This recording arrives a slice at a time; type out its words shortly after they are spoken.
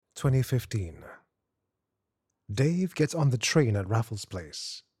2015. Dave gets on the train at Raffles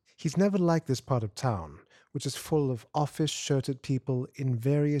Place. He's never liked this part of town, which is full of office-shirted people in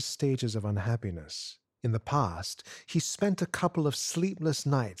various stages of unhappiness. In the past, he spent a couple of sleepless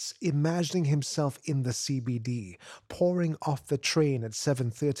nights imagining himself in the CBD, pouring off the train at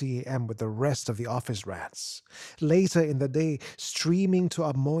 7:30 a.m. with the rest of the office rats. Later in the day, streaming to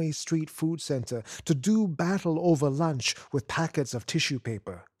Amoy Street Food Centre to do battle over lunch with packets of tissue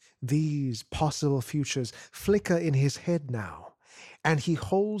paper. These possible futures flicker in his head now, and he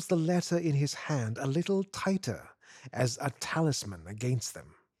holds the letter in his hand a little tighter as a talisman against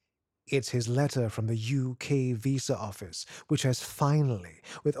them. It's his letter from the UK visa office, which has finally,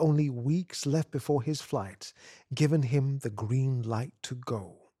 with only weeks left before his flight, given him the green light to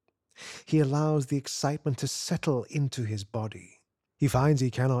go. He allows the excitement to settle into his body. He finds he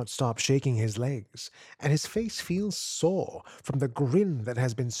cannot stop shaking his legs, and his face feels sore from the grin that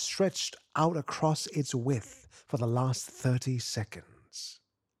has been stretched out across its width for the last 30 seconds.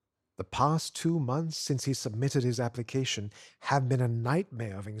 The past 2 months since he submitted his application have been a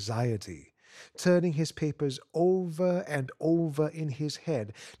nightmare of anxiety, turning his papers over and over in his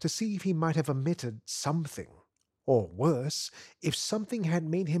head to see if he might have omitted something, or worse, if something had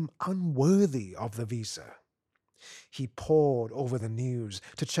made him unworthy of the visa. He pored over the news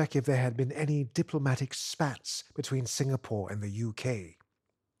to check if there had been any diplomatic spats between Singapore and the UK.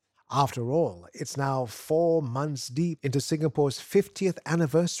 After all, it's now 4 months deep into Singapore's 50th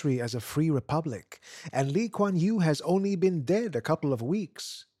anniversary as a free republic, and Lee Kuan Yew has only been dead a couple of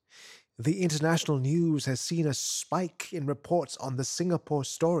weeks. The international news has seen a spike in reports on the Singapore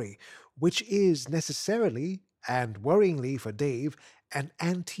story, which is necessarily, and worryingly for Dave, an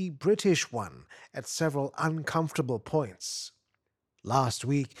anti-British one at several uncomfortable points. Last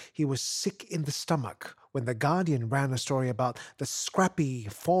week, he was sick in the stomach when The Guardian ran a story about the scrappy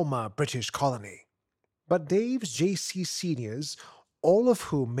former British colony. But Dave's JC seniors, all of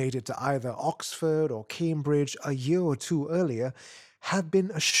whom made it to either Oxford or Cambridge a year or two earlier, have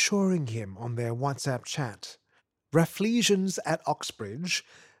been assuring him on their WhatsApp chat, Rafflesians at Oxbridge,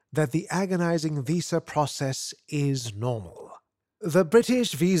 that the agonizing visa process is normal. The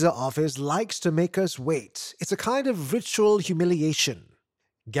British visa office likes to make us wait. It's a kind of ritual humiliation.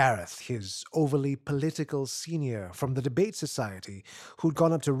 Gareth, his overly political senior from the Debate Society, who'd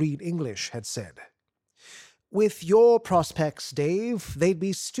gone up to read English, had said. With your prospects, Dave, they'd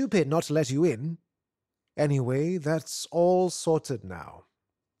be stupid not to let you in. Anyway, that's all sorted now.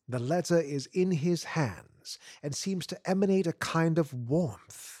 The letter is in his hands and seems to emanate a kind of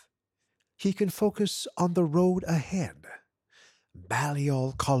warmth. He can focus on the road ahead.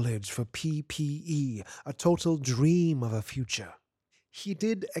 Balliol College for PPE, a total dream of a future. He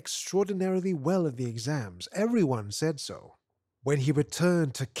did extraordinarily well in the exams. Everyone said so. When he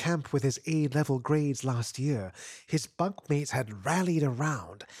returned to camp with his A-level grades last year, his bunkmates had rallied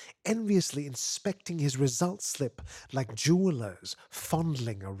around, enviously inspecting his results slip like jewelers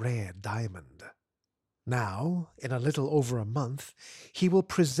fondling a rare diamond. Now, in a little over a month, he will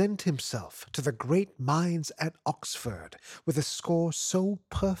present himself to the great minds at Oxford with a score so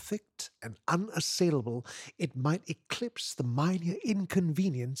perfect and unassailable it might eclipse the minor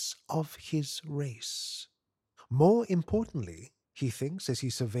inconvenience of his race. More importantly, he thinks as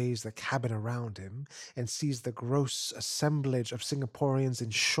he surveys the cabin around him and sees the gross assemblage of Singaporeans in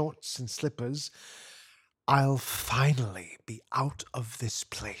shorts and slippers, I'll finally be out of this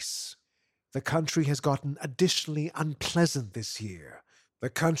place. The country has gotten additionally unpleasant this year.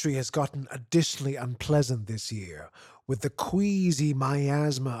 With the queasy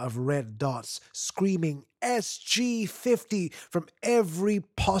miasma of red dots screaming SG50 from every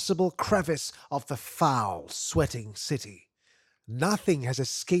possible crevice of the foul, sweating city. Nothing has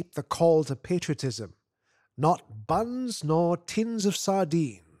escaped the call to patriotism. Not buns nor tins of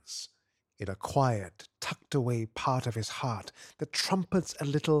sardines. In a quiet, tucked-away part of his heart that trumpets a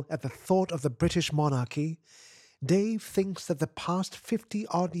little at the thought of the British monarchy, Dave thinks that the past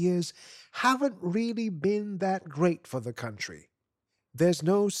 50-odd years haven't really been that great for the country. There's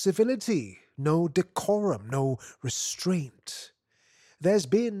no civility, no decorum, no restraint. There's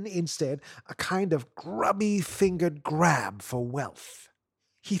been, instead, a kind of grubby-fingered grab for wealth.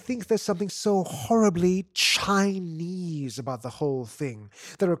 He thinks there's something so horribly Chinese about the whole thing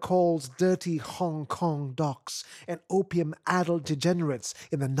that recalls dirty Hong Kong docks and opium-addled degenerates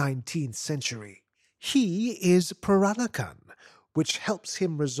in the 19th century. He is Peranakan, which helps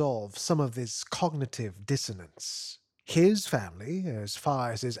him resolve some of this cognitive dissonance. His family, as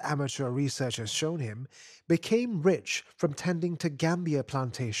far as his amateur research has shown him, became rich from tending to gambia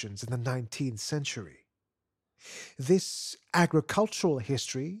plantations in the 19th century. This agricultural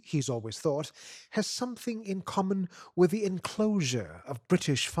history, he's always thought, has something in common with the enclosure of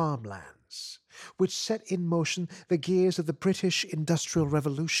British farmlands, which set in motion the gears of the British Industrial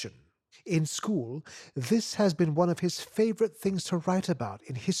Revolution. In school, this has been one of his favorite things to write about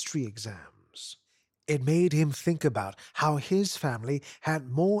in history exams. It made him think about how his family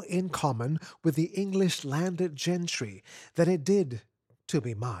had more in common with the English landed gentry than it did, to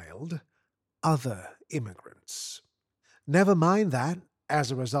be mild, other immigrants. Never mind that, as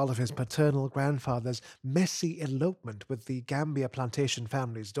a result of his paternal grandfather's messy elopement with the Gambia plantation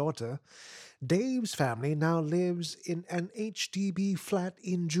family's daughter, Dave's family now lives in an HDB flat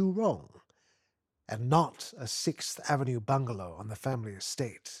in Jurong, and not a Sixth Avenue bungalow on the family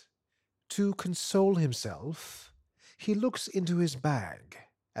estate. To console himself, he looks into his bag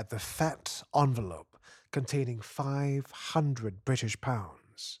at the fat envelope containing 500 British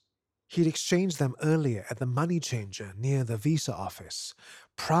pounds. He'd exchanged them earlier at the money changer near the visa office,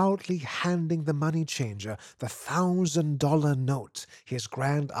 proudly handing the money changer the $1,000 note his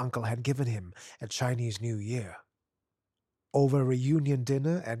granduncle had given him at Chinese New Year. Over a reunion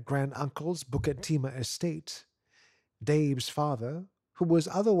dinner at granduncle's Bukit Timah estate, Dave's father, who was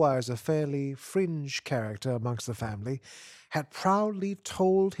otherwise a fairly fringe character amongst the family, had proudly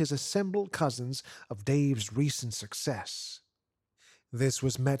told his assembled cousins of Dave's recent success. This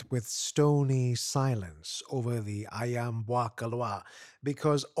was met with stony silence over the ayam buah keluar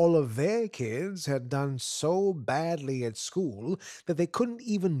because all of their kids had done so badly at school that they couldn't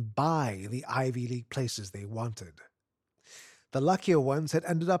even buy the Ivy League places they wanted. The luckier ones had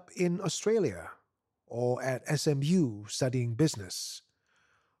ended up in Australia or at SMU studying business.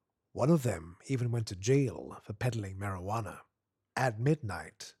 One of them even went to jail for peddling marijuana. At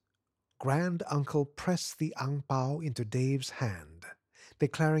midnight, Granduncle pressed the ang pao into Dave's hand,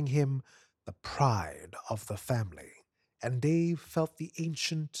 declaring him the pride of the family, and Dave felt the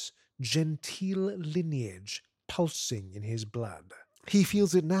ancient, genteel lineage pulsing in his blood. He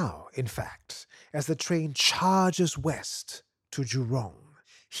feels it now, in fact, as the train charges west to Jurong.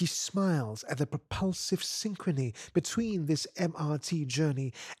 He smiles at the propulsive synchrony between this MRT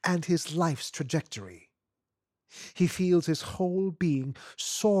journey and his life's trajectory. He feels his whole being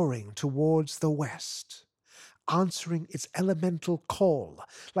soaring towards the west, answering its elemental call,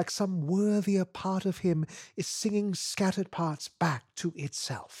 like some worthier part of him is singing scattered parts back to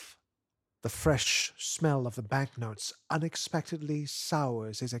itself. The fresh smell of the banknotes unexpectedly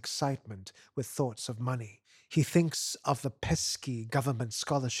sours his excitement with thoughts of money. He thinks of the pesky government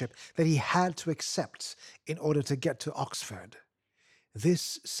scholarship that he had to accept in order to get to Oxford.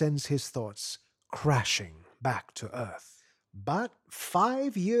 This sends his thoughts crashing back to earth. But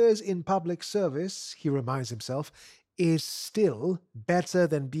 5 years in public service, he reminds himself, is still better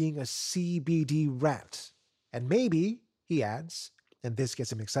than being a CBD rat. And maybe, he adds, and this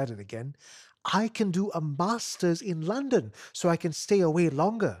gets him excited again, I can do a master's in London so I can stay away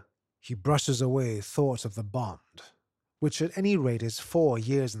longer. He brushes away thoughts of the bond, which at any rate is 4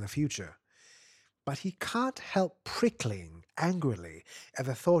 years in the future. But he can't help prickling angrily at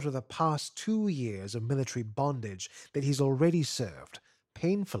the thought of the past 2 years of military bondage that he's already served,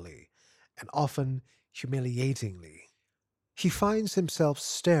 painfully and often humiliatingly. He finds himself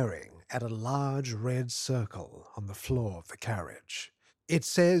staring at a large red circle on the floor of the carriage. It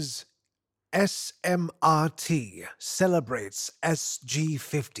says, SMRT celebrates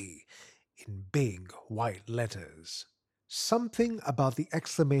SG50 in big white letters. Something about the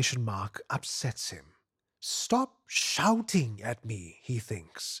exclamation mark upsets him. Stop shouting at me, he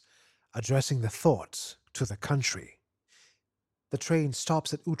thinks, addressing the thought to the country. The train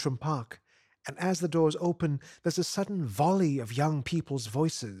stops at Outram Park, and as the doors open, there's a sudden volley of young people's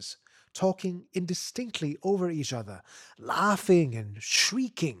voices, talking indistinctly over each other, laughing and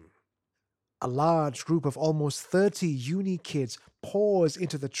shrieking. A large group of almost 30 uni kids pours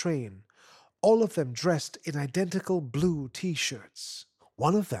into the train, all of them dressed in identical blue t-shirts.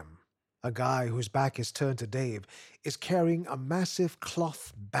 One of them, a guy whose back is turned to Dave, is carrying a massive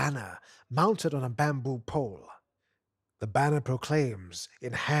cloth banner mounted on a bamboo pole. The banner proclaims,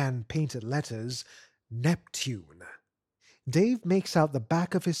 in hand-painted letters, Neptune. Dave makes out the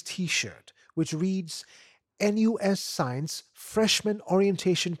back of his t-shirt, which reads, NUS Science Freshman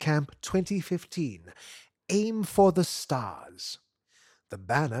Orientation Camp 2015. Aim for the stars. The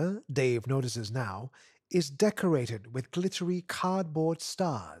banner, Dave notices now, is decorated with glittery cardboard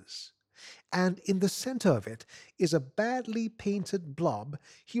stars. And in the center of it is a badly painted blob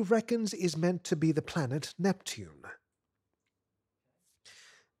he reckons is meant to be the planet Neptune.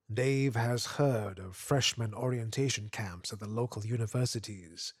 Dave has heard of freshman orientation camps at the local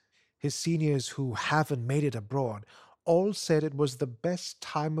universities. His seniors who haven't made it abroad all said it was the best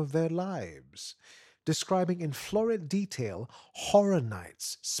time of their lives, describing in florid detail horror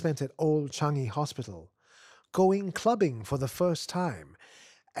nights spent at Old Changi Hospital, going clubbing for the first time,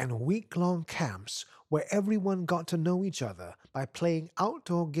 and week-long camps where everyone got to know each other by playing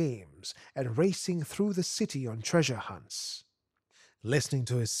outdoor games and racing through the city on treasure hunts. Listening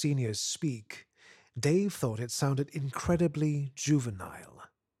to his seniors speak, Dave thought it sounded incredibly juvenile.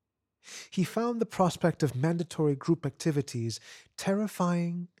 He found the prospect of mandatory group activities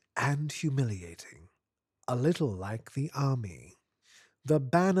terrifying and humiliating, a little like the army. The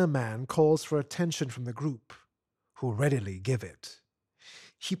banner man calls for attention from the group, who readily give it.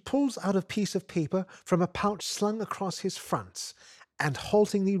 He pulls out a piece of paper from a pouch slung across his front and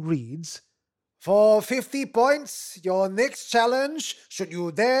haltingly reads, "For 50 points, your next challenge, should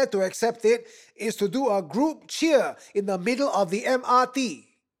you dare to accept it, is to do a group cheer in the middle of the MRT."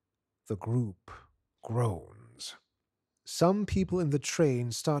 The group groans. Some people in the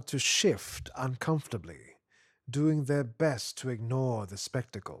train start to shift uncomfortably, doing their best to ignore the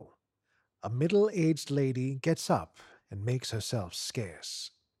spectacle. A middle-aged lady gets up and makes herself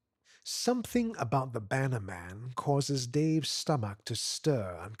scarce. Something about the banner man causes Dave's stomach to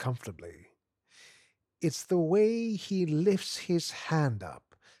stir uncomfortably. It's the way he lifts his hand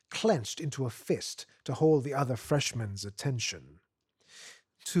up, clenched into a fist to hold the other freshman's attention.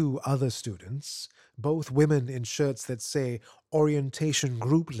 Two other students, both women in shirts that say Orientation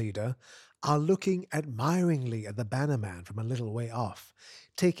Group Leader, are looking admiringly at the bannerman from a little way off,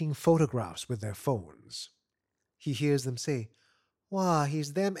 taking photographs with their phones. He hears them say, "Wow,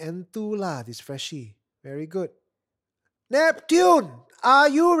 he's them entu lah, this freshie. Very good." "Neptune, are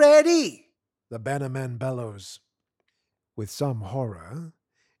you ready?" the bannerman bellows. With some horror,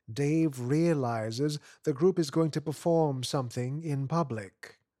 Dave realizes the group is going to perform something in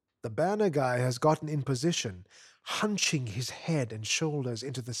public. The banner guy has gotten in position, hunching his head and shoulders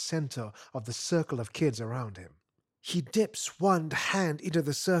into the center of the circle of kids around him. He dips one hand into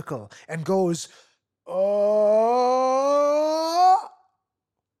the circle and goes, "Oh!"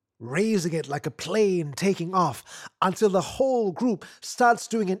 raising it like a plane taking off until the whole group starts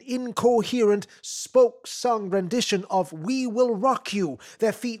doing an incoherent spoke-sung rendition of "We Will Rock You,"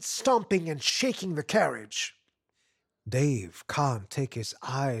 their feet stomping and shaking the carriage. Dave can't take his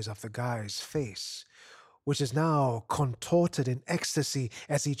eyes off the guy's face, which is now contorted in ecstasy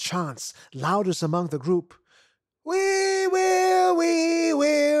as he chants, loudest among the group, we will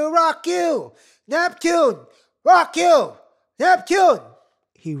rock you, Neptune, rock you, Neptune."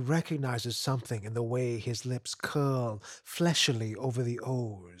 He recognizes something in the way his lips curl fleshily over the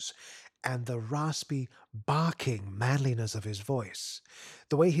O's, and the raspy, barking manliness of his voice,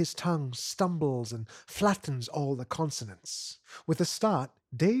 the way his tongue stumbles and flattens all the consonants. With a start,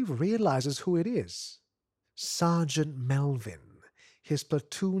 Dave realizes who it is. Sergeant Melvin, his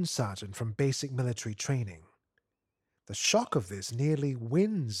platoon sergeant from basic military training. The shock of this nearly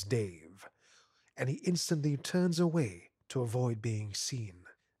wins Dave, and he instantly turns away to avoid being seen.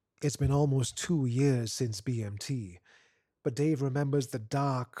 It's been almost 2 years since BMT, but Dave remembers the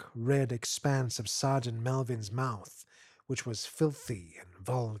dark, red expanse of Sergeant Melvin's mouth, which was filthy and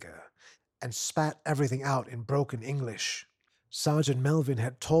vulgar, and spat everything out in broken English. Sergeant Melvin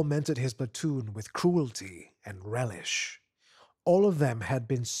had tormented his platoon with cruelty and relish. All of them had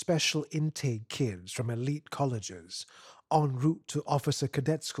been special intake kids from elite colleges, en route to officer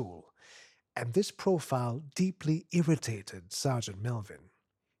cadet school, and this profile deeply irritated Sergeant Melvin.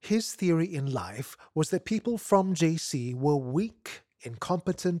 His theory in life was that people from JC were weak,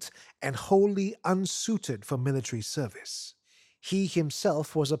 incompetent, and wholly unsuited for military service. He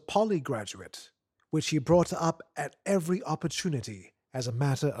himself was a poly graduate, which he brought up at every opportunity as a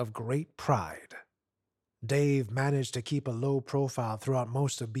matter of great pride. Dave managed to keep a low profile throughout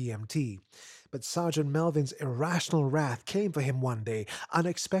most of BMT, but Sergeant Melvin's irrational wrath came for him one day,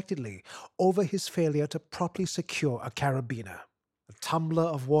 unexpectedly, over his failure to properly secure a carabiner. A tumbler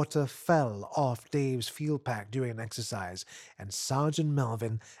of water fell off Dave's field pack during an exercise, and Sergeant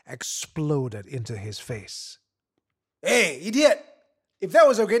Melvin exploded into his face. "Hey, idiot! If that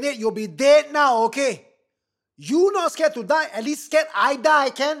was a grenade, you'll be dead now, okay? You not scared to die, at least scared I die,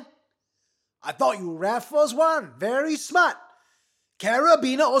 Ken? I thought you Raffles one, very smart.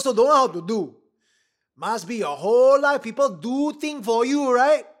 Carabiner also don't know how to do. Must be your whole life people do thing for you,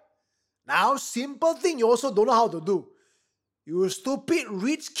 right? Now simple thing you also don't know how to do. You stupid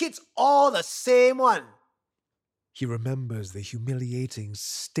rich kids all the same one." He remembers the humiliating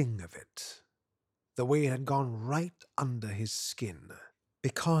sting of it, the way it had gone right under his skin,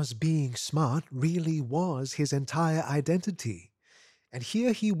 because being smart really was his entire identity, And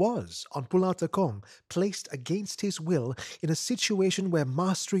here he was, on Pulau Tekong, placed against his will in a situation where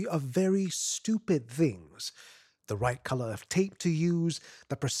mastery of very stupid things, the right color of tape to use,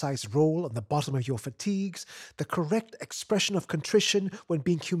 the precise roll on the bottom of your fatigues, the correct expression of contrition when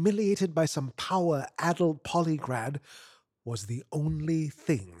being humiliated by some power-addled polygrad, was the only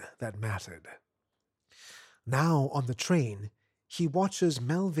thing that mattered. Now, on the train, he watches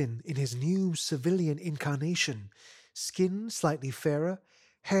Melvin in his new civilian incarnation, skin slightly fairer,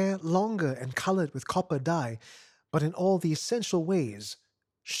 hair longer and colored with copper dye, but in all the essential ways,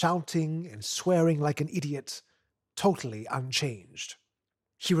 shouting and swearing like an idiot, totally unchanged.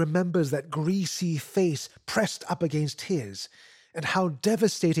 He remembers that greasy face pressed up against his, and how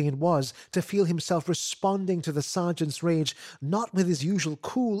devastating it was to feel himself responding to the sergeant's rage not with his usual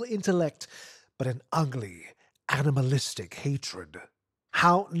cool intellect, but an ugly, animalistic hatred.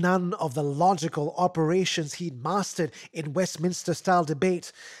 How none of the logical operations he'd mastered in Westminster-style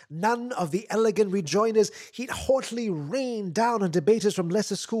debate, none of the elegant rejoinders he'd haughtily rained down on debaters from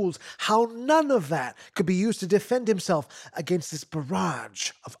lesser schools, how none of that could be used to defend himself against this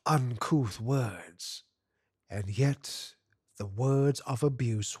barrage of uncouth words. And yet, the words of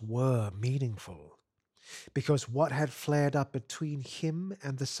abuse were meaningful, because what had flared up between him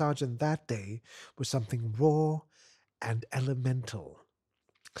and the sergeant that day was something raw and elemental.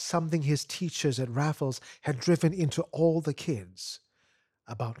 Something his teachers at Raffles had driven into all the kids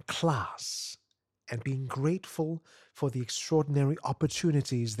about class and being grateful for the extraordinary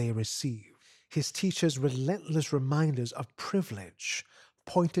opportunities they receive. His teachers' relentless reminders of privilege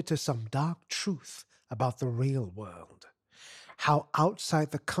pointed to some dark truth about the real world. How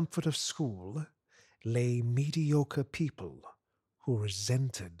outside the comfort of school lay mediocre people who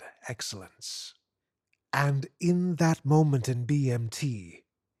resented excellence. And in that moment in BMT,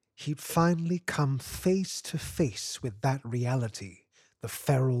 he'd finally come face to face with that reality, the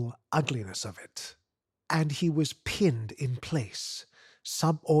feral ugliness of it. And he was pinned in place,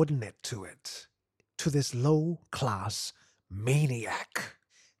 subordinate to it, to this low-class maniac.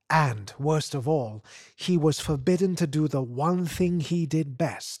 And, worst of all, he was forbidden to do the one thing he did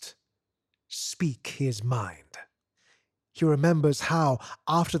best: speak his mind. He remembers how,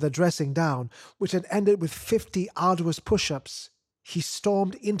 after the dressing down, which had ended with 50 arduous push-ups, he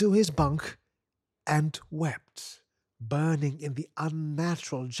stormed into his bunk and wept, burning in the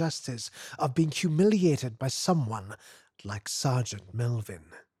unnatural justice of being humiliated by someone like Sergeant Melvin.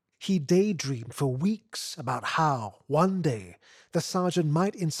 He daydreamed for weeks about how, one day, the sergeant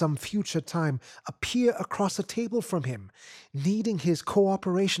might in some future time appear across a table from him, needing his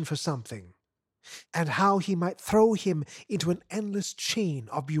cooperation for something, and how he might throw him into an endless chain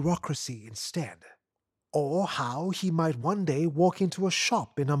of bureaucracy instead. Or how he might one day walk into a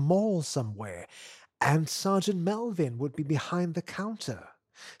shop in a mall somewhere, and Sergeant Melvin would be behind the counter,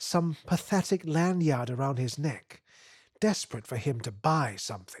 some pathetic lanyard around his neck, desperate for him to buy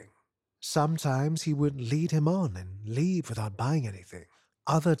something. Sometimes he would lead him on and leave without buying anything.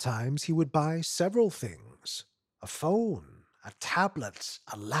 Other times he would buy several things: a phone, a tablet,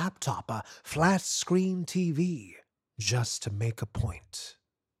 a laptop, a flat-screen TV, just to make a point.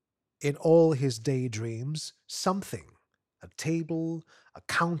 In all his daydreams, something, a table, a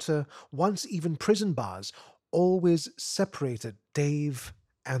counter, once even prison bars, always separated Dave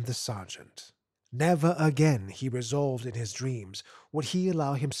and the sergeant. Never again, he resolved in his dreams, would he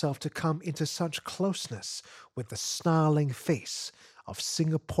allow himself to come into such closeness with the snarling face of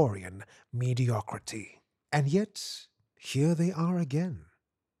Singaporean mediocrity. And yet, here they are again.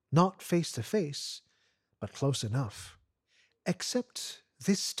 Not face to face, but close enough. Except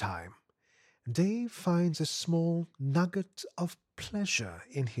this time, Dave finds a small nugget of pleasure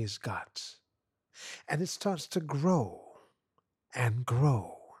in his gut, and it starts to grow and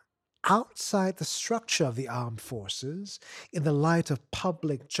grow. Outside the structure of the armed forces, in the light of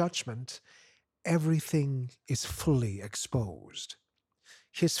public judgment, everything is fully exposed.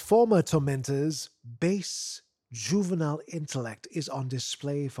 His former tormentor's base, juvenile intellect is on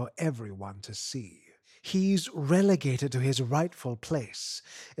display for everyone to see. He's relegated to his rightful place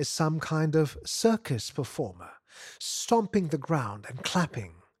as some kind of circus performer, stomping the ground and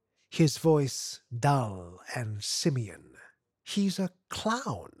clapping, his voice dull and simian. He's a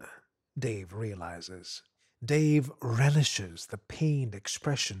clown, Dave realizes. Dave relishes the pained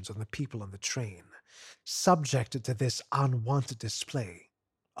expressions on the people on the train, subjected to this unwanted display.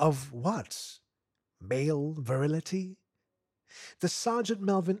 Of what? Male virility? Does Sergeant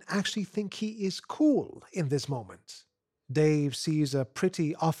Melvin actually think he is cool in this moment? Dave sees a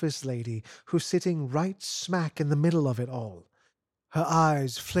pretty office lady who's sitting right smack in the middle of it all. Her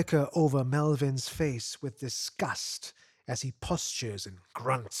eyes flicker over Melvin's face with disgust as he postures and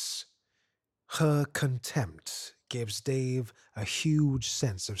grunts. Her contempt gives Dave a huge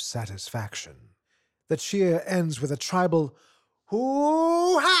sense of satisfaction. The cheer ends with a tribal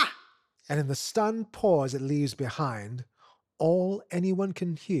hoo-ha! And in the stunned pause it leaves behind, all anyone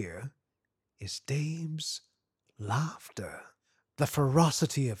can hear is Dave's laughter. The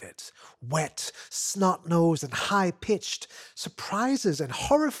ferocity of it, wet, snot-nosed, and high-pitched, surprises and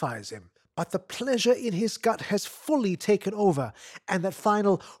horrifies him. But the pleasure in his gut has fully taken over, and that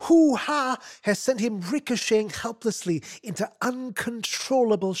final hoo-ha has sent him ricocheting helplessly into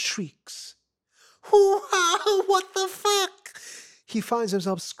uncontrollable shrieks. Hoo-ha! What the fuck? He finds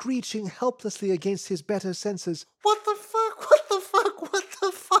himself screeching helplessly against his better senses. What the fuck? What the fuck? What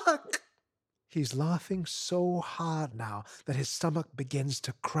the fuck? He's laughing so hard now that his stomach begins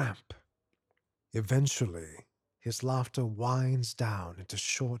to cramp. Eventually, his laughter winds down into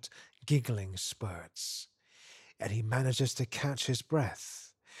short, giggling spurts, and he manages to catch his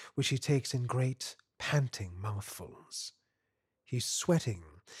breath, which he takes in great, panting mouthfuls. He's sweating,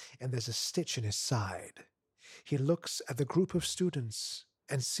 and there's a stitch in his side. He looks at the group of students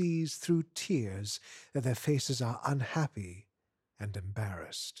and sees through tears that their faces are unhappy and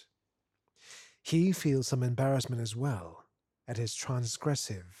embarrassed. He feels some embarrassment as well at his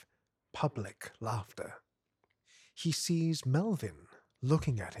transgressive, public laughter. He sees Melvin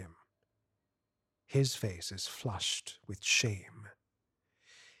looking at him. His face is flushed with shame.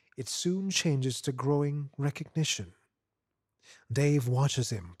 It soon changes to growing recognition. Dave watches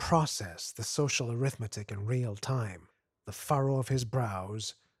him process the social arithmetic in real time, the furrow of his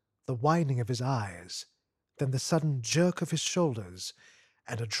brows, the widening of his eyes, then the sudden jerk of his shoulders,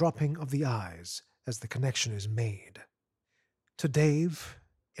 and a dropping of the eyes as the connection is made. To Dave,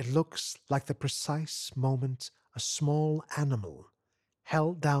 it looks like the precise moment a small animal,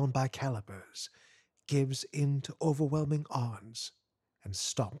 held down by calipers, gives in to overwhelming odds and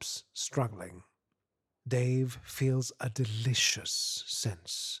stops struggling. Dave feels a delicious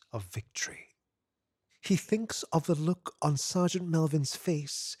sense of victory. He thinks of the look on Sergeant Melvin's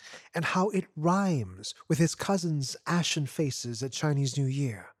face and how it rhymes with his cousins' ashen faces at Chinese New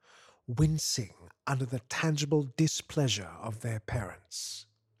Year, wincing under the tangible displeasure of their parents.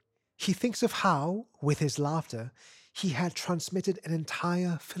 He thinks of how, with his laughter, he had transmitted an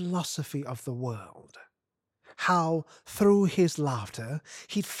entire philosophy of the world. How, through his laughter,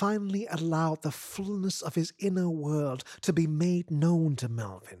 he'd finally allowed the fullness of his inner world to be made known to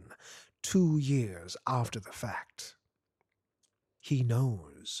Melvin 2 years after the fact. He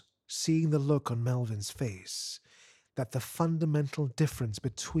knows, seeing the look on Melvin's face, that the fundamental difference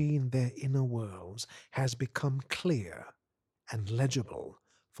between their inner worlds has become clear and legible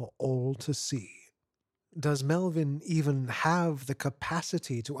for all to see. Does Melvin even have the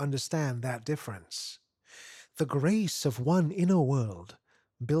capacity to understand that difference? The grace of one inner world,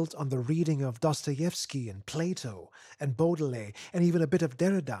 built on the reading of Dostoevsky and Plato and Baudelaire and even a bit of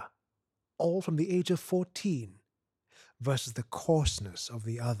Derrida, all from the age of 14, versus the coarseness of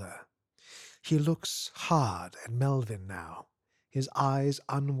the other. He looks hard at Melvin now, his eyes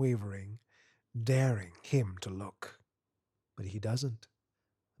unwavering, daring him to look. But he doesn't.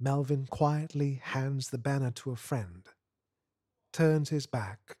 Melvin quietly hands the banner to a friend, turns his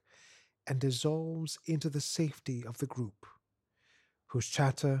back, and dissolves into the safety of the group, whose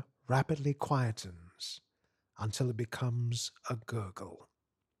chatter rapidly quietens until it becomes a gurgle.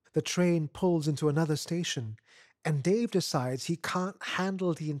 The train pulls into another station, and Dave decides he can't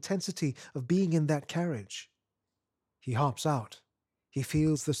handle the intensity of being in that carriage. He hops out. He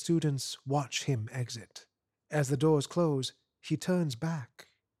feels the students watch him exit. As the doors close, he turns back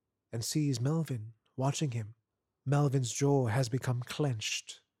and sees Melvin watching him. Melvin's jaw has become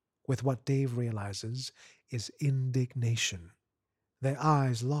clenched with what Dave realizes is indignation. Their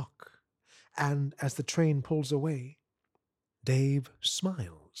eyes lock, and as the train pulls away, Dave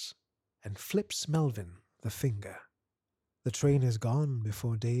smiles and flips Melvin the finger. The train is gone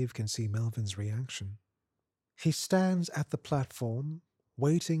before Dave can see Melvin's reaction. He stands at the platform,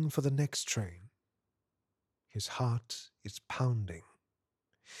 waiting for the next train. His heart is pounding.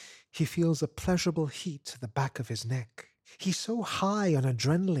 He feels a pleasurable heat at the back of his neck. He's so high on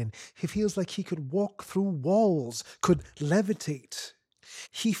adrenaline, he feels like he could walk through walls, could levitate.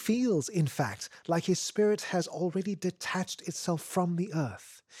 He feels, in fact, like his spirit has already detached itself from the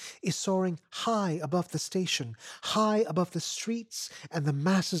earth, is soaring high above the station, high above the streets and the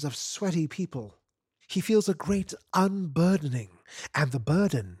masses of sweaty people. He feels a great unburdening, and the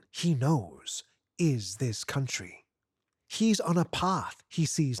burden, he knows, is this country. He's on a path, he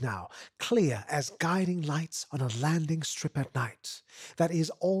sees now, clear as guiding lights on a landing strip at night, that is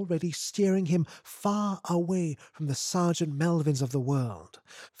already steering him far away from the Sergeant Melvins of the world,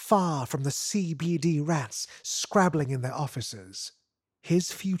 far from the CBD rats scrabbling in their offices.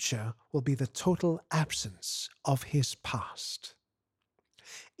 His future will be the total absence of his past.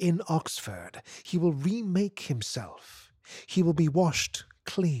 In Oxford, he will remake himself. He will be washed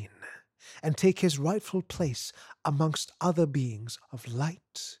clean and take his rightful place amongst other beings of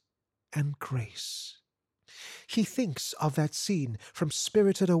light and grace. He thinks of that scene from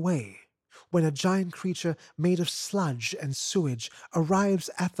Spirited Away, when a giant creature made of sludge and sewage arrives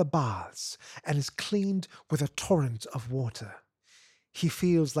at the baths and is cleaned with a torrent of water. He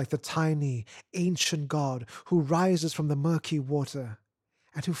feels like the tiny, ancient god who rises from the murky water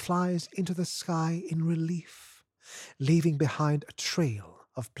and who flies into the sky in relief, leaving behind a trail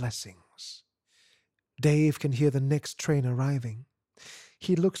of blessings. Dave can hear the next train arriving.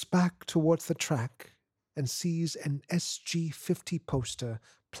 He looks back towards the track and sees an SG-50 poster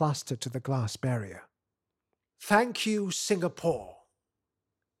plastered to the glass barrier. "Thank you, Singapore."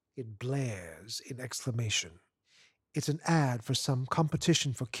 It blares in exclamation. It's an ad for some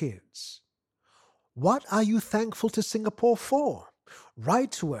competition for kids. What are you thankful to Singapore for?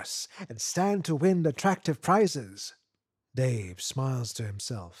 Write to us and stand to win attractive prizes. Dave smiles to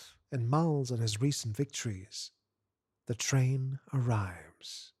himself and mulls on his recent victories. The train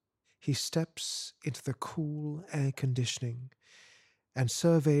arrives. He steps into the cool air conditioning and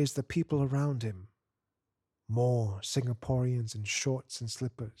surveys the people around him. More Singaporeans in shorts and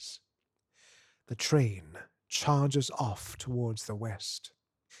slippers. The train charges off towards the west.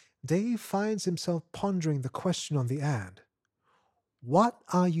 Dave finds himself pondering the question on the ad. What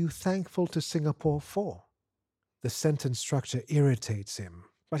are you thankful to Singapore for? The sentence structure irritates him,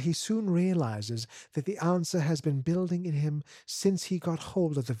 but he soon realizes that the answer has been building in him since he got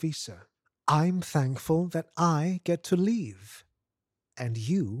hold of the visa. I'm thankful that I get to leave, and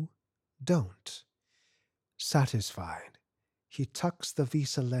you don't. Satisfied, he tucks the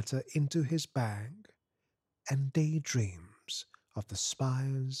visa letter into his bag and daydreams of the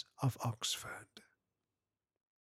spires of Oxford.